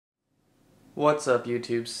What's up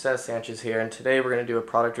YouTube, Seth Sanchez here, and today we're going to do a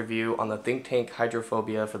product review on the ThinkTank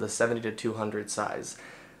Hydrophobia for the 70 to 200 size.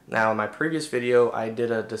 Now in my previous video I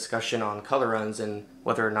did a discussion on color runs and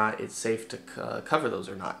whether or not it's safe to cover those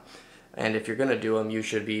or not. And if you're going to do them, you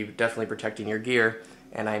should be definitely protecting your gear,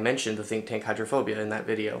 and I mentioned the ThinkTank Hydrophobia in that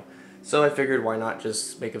video. So I figured why not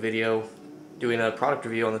just make a video doing a product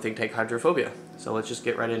review on the ThinkTank Hydrophobia. So let's just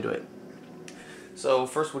get right into it. So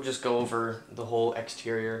first we'll just go over the whole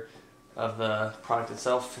exterior of the product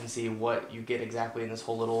itself and see what you get exactly in this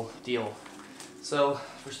whole little deal. So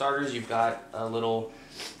for starters, you've got a little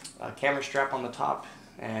camera strap on the top,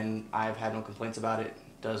 and I've had no complaints about it.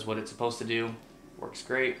 Does what it's supposed to do, works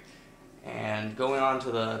great. And going on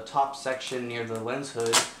to the top section near the lens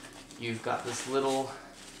hood, you've got this little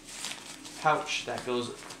pouch that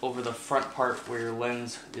goes over the front part where your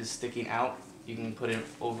lens is sticking out. You can put it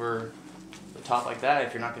over the top like that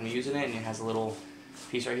if you're not going to be using it, and it has a little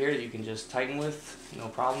piece right here that you can just tighten with, no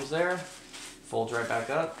problems there. Folds right back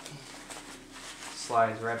up,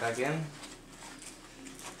 slides right back in.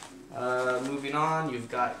 Moving on, you've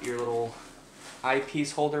got your little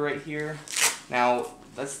eyepiece holder right here. Now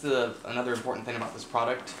that's another important thing about this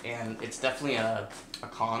product, and it's definitely a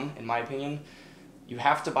con in my opinion. You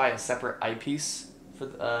have to buy a separate eyepiece for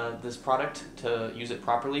this product to use it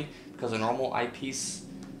properly, because a normal eyepiece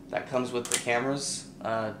that comes with the cameras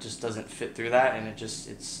just doesn't fit through that, and it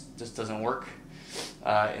just doesn't work.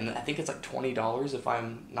 And I think it's like $20 if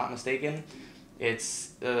I'm not mistaken.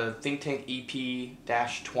 It's ThinkTank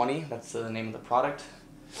EP-20. That's the name of the product.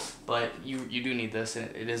 But you do need this,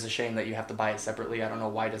 and it is a shame that you have to buy it separately. I don't know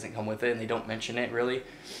why it doesn't come with it, and they don't mention it really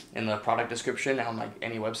in the product description on like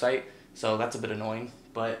any website. So that's a bit annoying.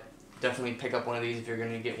 But definitely pick up one of these if you're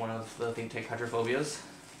going to get one of the ThinkTank Hydrophobias.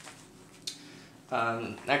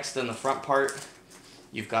 Next, in the front part,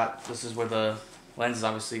 you've got, this is where the lens is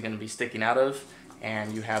obviously going to be sticking out of,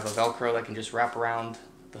 and you have a Velcro that can just wrap around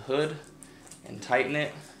the hood and tighten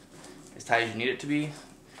it as tight as you need it to be.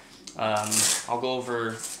 I'll go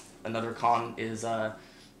over another con is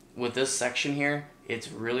with this section here,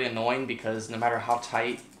 it's really annoying because no matter how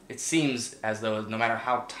tight, it seems as though no matter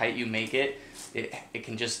how tight you make it,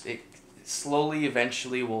 it slowly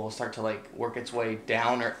eventually will start to like work its way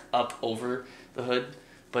down or up over the hood.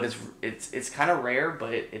 But it's kind of rare,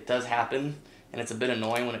 but it does happen, and it's a bit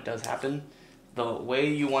annoying when it does happen. The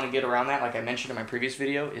way you want to get around that, like I mentioned in my previous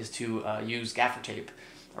video, is to use gaffer tape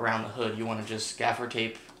around the hood. You want to just gaffer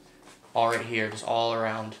tape all right here, just all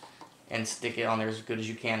around, and stick it on there as good as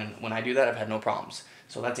you can. And when I do that, I've had no problems.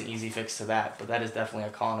 So that's an easy fix to that, but that is definitely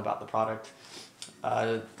a con about the product.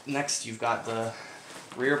 Next, you've got the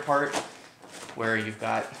rear part where you've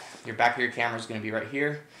got your back of your camera is going to be right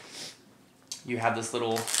here. You have this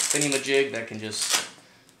little thingy-majig that can just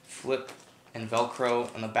flip and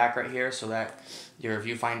Velcro on the back right here so that your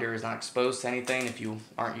viewfinder is not exposed to anything if you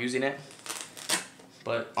aren't using it.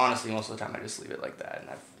 But honestly, most of the time I just leave it like that,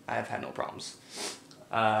 and I've had no problems.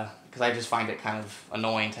 Because I just find it kind of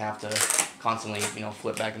annoying to have to constantly,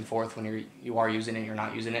 flip back and forth when you are using it and you're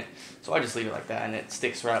not using it. So I just leave it like that, and it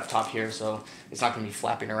sticks right up top here, so it's not going to be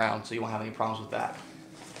flapping around, so you won't have any problems with that.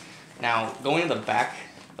 Now, going to the back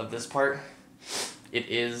of this part, it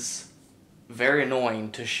is very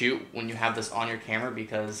annoying to shoot when you have this on your camera,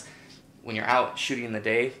 because when you're out shooting in the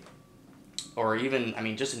day, or even,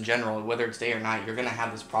 just in general, whether it's day or night, you're going to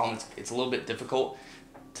have this problem. It's a little bit difficult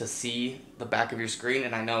to see the back of your screen,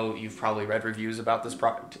 and I know you've probably read reviews about this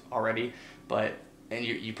product already, and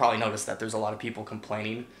you probably noticed that there's a lot of people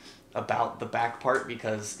complaining about the back part,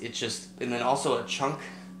 because it's just, and then also a chunk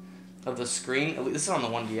of the screen, this is on the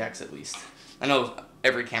 1DX at least. I know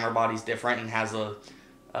every camera body's different and has a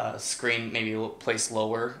screen maybe placed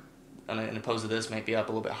lower, and opposed to this might be up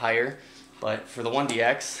a little bit higher. But for the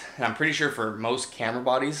 1DX, and I'm pretty sure for most camera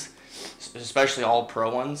bodies, especially all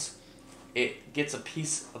pro ones, it gets a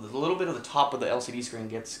little bit of the top of the LCD screen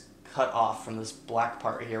gets cut off from this black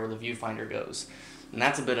part right here where the viewfinder goes. And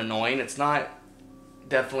that's a bit annoying. It's not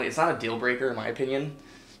a deal breaker in my opinion.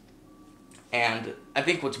 And I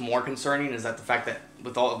think what's more concerning is that the fact that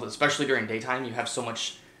especially during daytime, you have so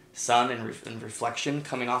much sun and reflection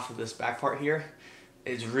coming off of this back part here.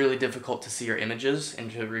 It's really difficult to see your images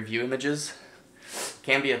and to review images.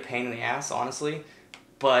 Can be a pain in the ass, honestly.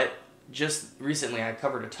 But just recently I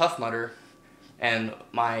covered a Tough Mudder, and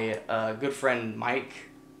my good friend Mike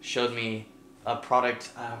showed me a product,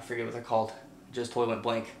 I forget what they're called, just totally went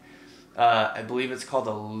blank. I believe it's called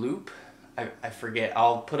a loop. I forget.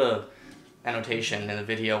 I'll put a annotation in the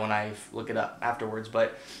video when I look it up afterwards,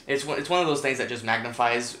 but it's one of those things that just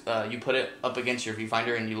magnifies. You put it up against your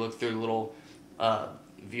viewfinder and you look through the little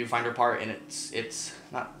viewfinder part, and it's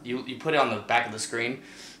not, you put it on the back of the screen,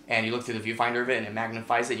 and you look through the viewfinder of it, and it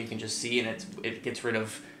magnifies it. You can just see, and it gets rid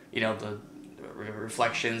of, you know, the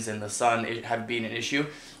reflections and the sun have been an issue.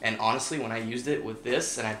 And honestly, when I used it with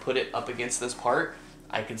this and I put it up against this part,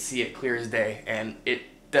 I could see it clear as day, and it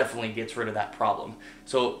definitely gets rid of that problem.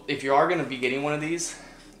 So if you are going to be getting one of these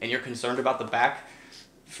and you're concerned about the back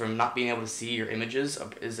from not being able to see your images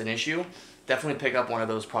is an issue, definitely pick up one of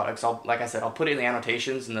those products. Like I said, I'll put it in the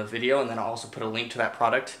annotations in the video, and then I'll also put a link to that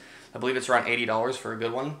product. I believe it's around $80 for a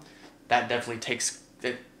good one. That definitely takes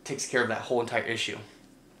care of that whole entire issue.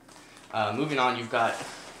 Moving on, you've got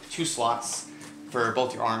 2 slots for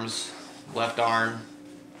both your arms, left arm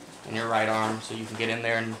and your right arm, so you can get in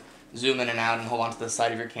there and zoom in and out and hold on to the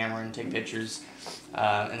side of your camera and take pictures.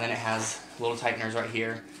 And then it has little tighteners right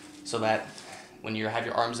here, so that when you have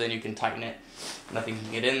your arms in, you can tighten it. Nothing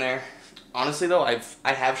can get in there. Honestly though,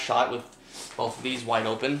 I have shot with both of these wide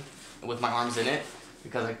open with my arms in it,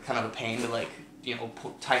 because it's kind of a pain to, like, you know,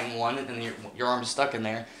 tighten one and then your arm is stuck in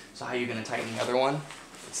there. So how are you going to tighten the other one?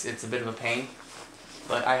 It's a bit of a pain.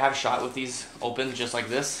 But I have shot with these open just like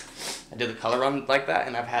this. I did the color run like that,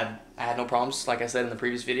 and I had no problems. Like I said in the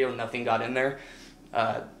previous video, nothing got in there.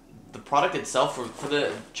 The product itself, for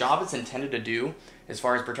the job it's intended to do, as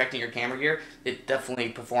far as protecting your camera gear, it definitely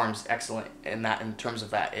performs excellent in terms of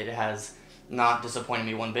that. It has not disappointed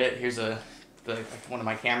me one bit. Here's one of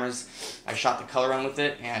my cameras. I shot the color run with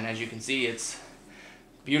it, and as you can see, it's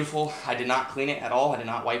beautiful. I did not clean it at all. I did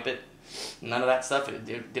not wipe it. None of that stuff.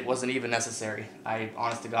 It wasn't even necessary. I,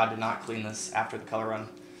 honest to God, did not clean this after the color run.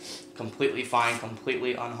 Completely fine,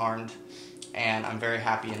 completely unharmed, and I'm very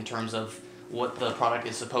happy in terms of what the product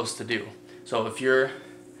is supposed to do. So if you're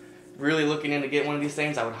really looking into get one of these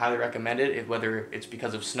things, I would highly recommend it. Whether it's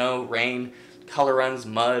because of snow, rain, color runs,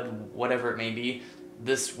 mud, whatever it may be,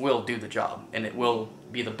 this will do the job, and it will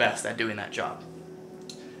be the best at doing that job.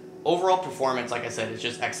 Overall performance, like I said, is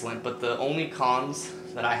just excellent, but the only cons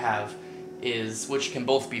that I have is, which can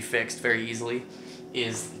both be fixed very easily,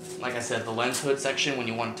 is, like I said, the lens hood section. When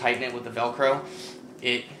you want to tighten it with the Velcro,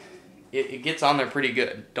 it gets on there pretty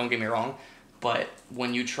good, don't get me wrong, but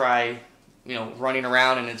when you try, you know, running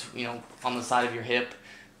around and it's, you know, on the side of your hip,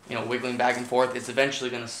 you know, wiggling back and forth, it's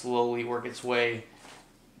eventually going to slowly work its way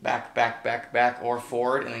back or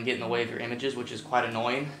forward, and then get in the way of your images, which is quite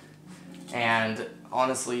annoying. And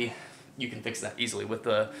honestly, you can fix that easily with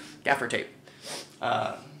the gaffer tape.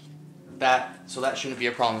 So that shouldn't be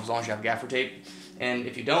a problem as long as you have gaffer tape. And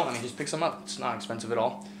if you don't, I mean, just pick some up. It's not expensive at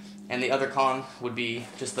all. And the other con would be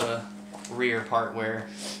just the rear part where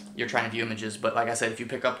you're trying to view images. But like I said, if you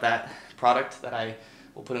pick up that product that I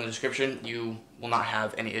will put in the description, you will not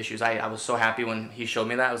have any issues. I was so happy when he showed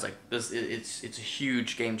me that. I was like, it's a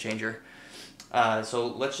huge game changer. So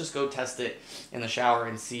let's just go test it in the shower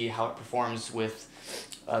and see how it performs with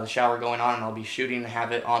the shower going on, and I'll be shooting to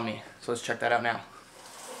have it on me. So let's check that out now.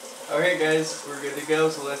 Alright guys, we're good to go,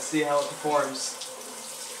 so let's see how it performs.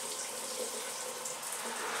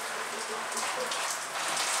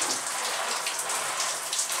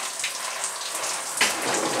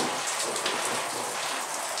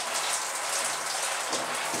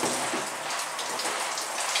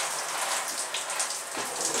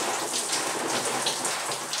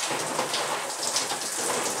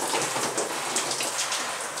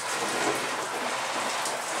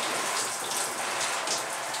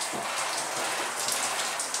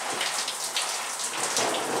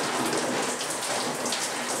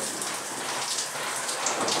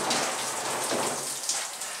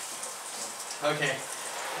 Okay,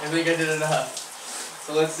 I think I did enough.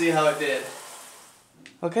 So let's see how it did.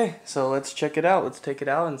 Okay, so let's check it out. Let's take it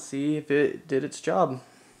out and see if it did its job.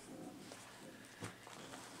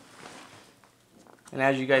 And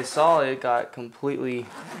as you guys saw, it got completely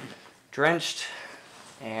drenched,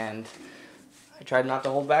 and I tried not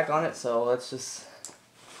to hold back on it, so let's just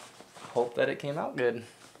hope that it came out good.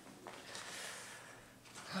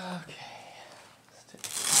 Okay.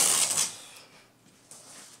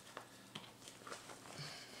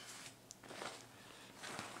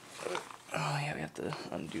 Oh yeah, we have to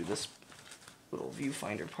undo this little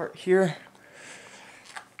viewfinder part here.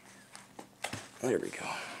 There we go.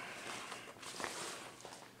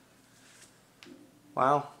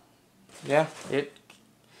 Wow. Yeah, it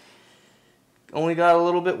only got a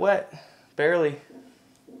little bit wet. Barely.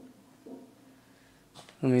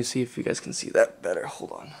 Let me see if you guys can see that better.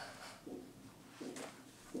 Hold on.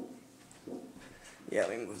 Yeah,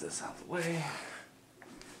 let me move this out of the way.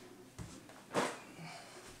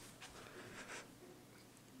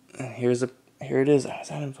 And here it is. Is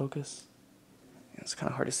that in focus? Yeah, it's kind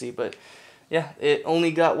of hard to see, but yeah, it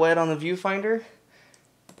only got wet on the viewfinder,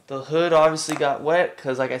 The hood obviously got wet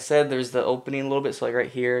because, like I said, there's the opening a little bit. So like right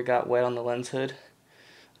here, it got wet on the lens hood.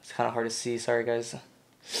 It's kind of hard to see. Sorry, guys.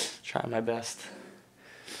 Trying my best.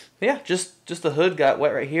 But yeah, just the hood got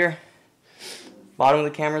wet right here. Bottom of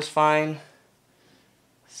the camera's fine.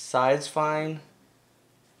 Side's fine.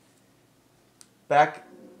 Back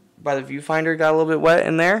by the viewfinder got a little bit wet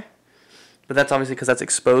in there. But that's obviously because that's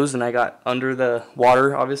exposed and I got under the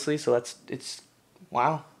water, obviously. So it's,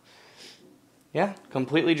 wow. Yeah,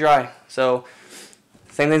 completely dry. So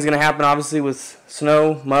same thing's going to happen, obviously, with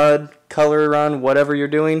snow, mud, color run, whatever you're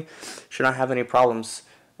doing. Should not have any problems.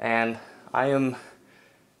 And I am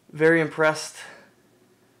very impressed.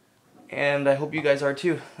 And I hope you guys are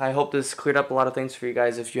too. I hope this cleared up a lot of things for you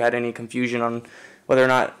guys if you had any confusion on whether or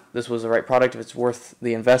not this was the right product, if it's worth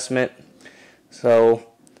the investment. So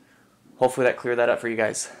hopefully that cleared that up for you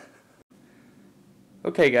guys.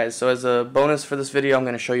 Okay guys, so as a bonus for this video, I'm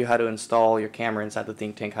going to show you how to install your camera inside the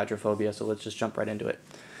ThinkTank Hydrophobia, so let's just jump right into it.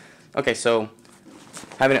 Okay, so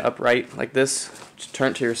having it upright like this, just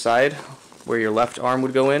turn it to your side where your left arm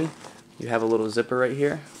would go in. You have a little zipper right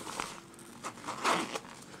here.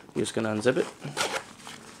 You're just going to unzip it.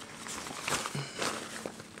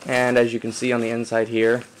 And as you can see on the inside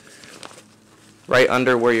here, right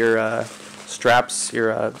under where your straps,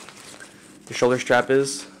 your shoulder strap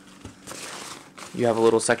is, you have a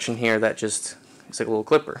little section here that just, it's like a little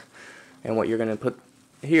clipper. And what you're going to put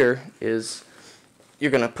here is,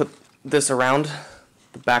 you're going to put this around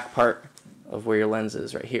the back part of where your lens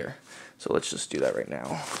is right here. So let's just do that right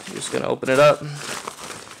now. You're just going to open it up.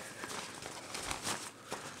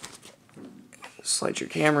 Slide your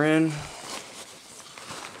camera in. I'm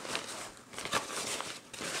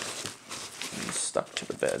stuck to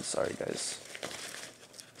the bed, sorry guys.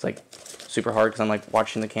 It's like super hard because I'm like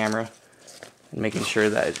watching the camera and making sure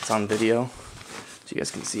that it's on video so you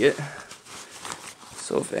guys can see it.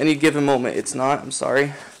 So if any given moment it's not, I'm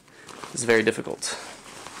sorry. It's very difficult.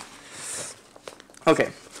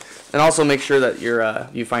 Okay, and also make sure that your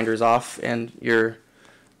viewfinder is off and your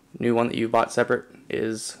new one that you bought separate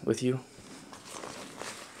is with you.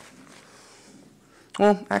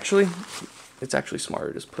 Well, actually, it's actually smarter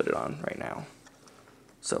to just put it on right now.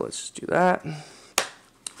 So let's just do that.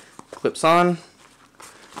 Clips on.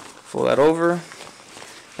 Fold that over.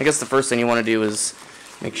 I guess the first thing you want to do is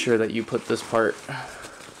make sure that you put this part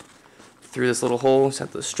through this little hole. You just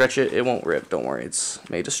have to stretch it. It won't rip, don't worry. It's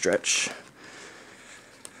made to stretch.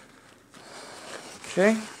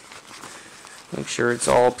 Okay. Make sure it's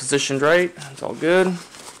all positioned right. It's all good.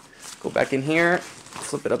 Go back in here.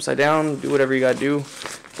 Flip it upside down, do whatever you gotta do.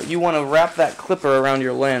 But you want to wrap that clipper around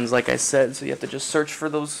your lens, like I said, so you have to just search for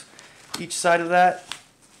those each side of that.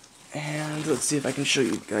 And let's see if I can show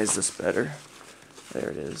you guys this better. There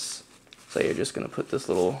it is. So you're just gonna put this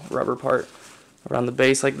little rubber part around the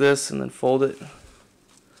base like this and then fold it.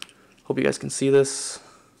 Hope you guys can see this.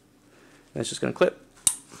 And it's just gonna clip.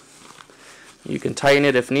 You can tighten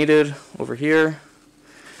it if needed over here.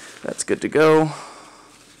 That's good to go.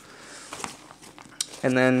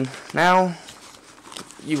 And then now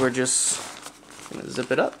you are just going to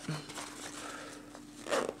zip it up.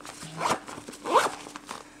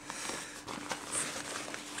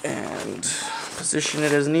 And position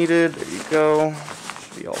it as needed. There you go.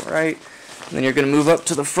 Should be all right. And then you're going to move up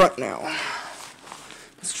to the front now.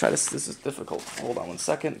 Let's try this. This is difficult. Hold on one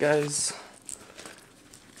second, guys.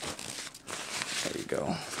 There you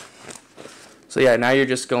go. So yeah, now you're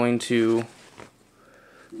just going to,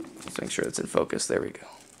 let's make sure it's in focus. There we go.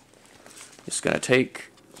 Just going to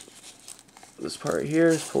take this part right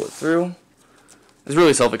here, pull it through. It's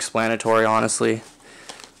really self-explanatory, honestly.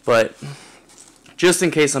 But just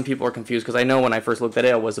in case some people are confused, because I know when I first looked at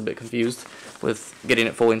it, I was a bit confused with getting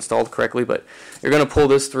it fully installed correctly. But you're going to pull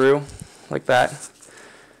this through like that,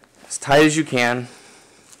 as tight as you can.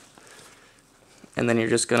 And then you're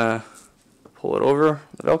just going to pull it over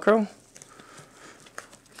the Velcro.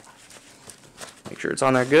 Make sure it's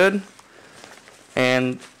on there good.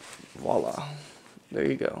 And voila. There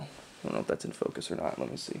you go. I don't know if that's in focus or not.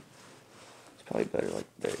 Let me see. It's probably better like,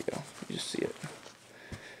 there you go. You just see it.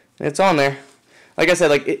 And it's on there. Like I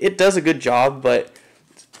said, like it does a good job, but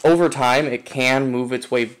over time it can move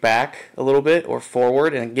its way back a little bit or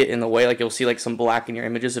forward and get in the way. Like you'll see like some black in your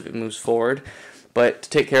images if it moves forward. But to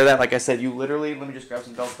take care of that, like I said, you literally, let me just grab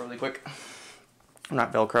some Velcro really quick.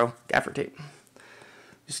 Not Velcro, gaffer tape.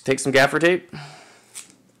 Just take some gaffer tape.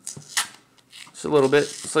 Just a little bit,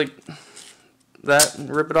 just like that, and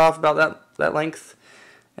rip it off about that length.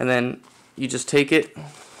 And then you just take it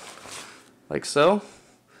like so,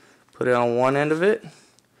 put it on one end of it,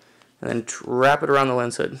 and then wrap it around the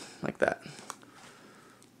lens hood like that.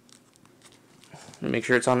 Make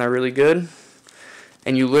sure it's on there really good.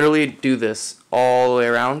 And you literally do this all the way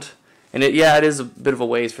around. And it is a bit of a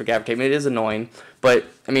ways for gaffer tape. It is annoying, but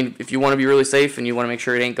I mean, if you want to be really safe and you want to make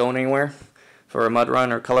sure it ain't going anywhere for a mud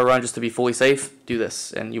run or color run, just to be fully safe, do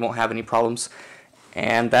this and you won't have any problems.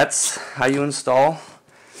 And that's how you install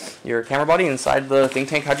your camera body inside the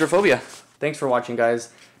ThinkTank Hydrophobia. Thanks for watching,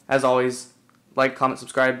 guys. As always, like, comment,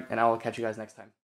 subscribe, and I will catch you guys next time.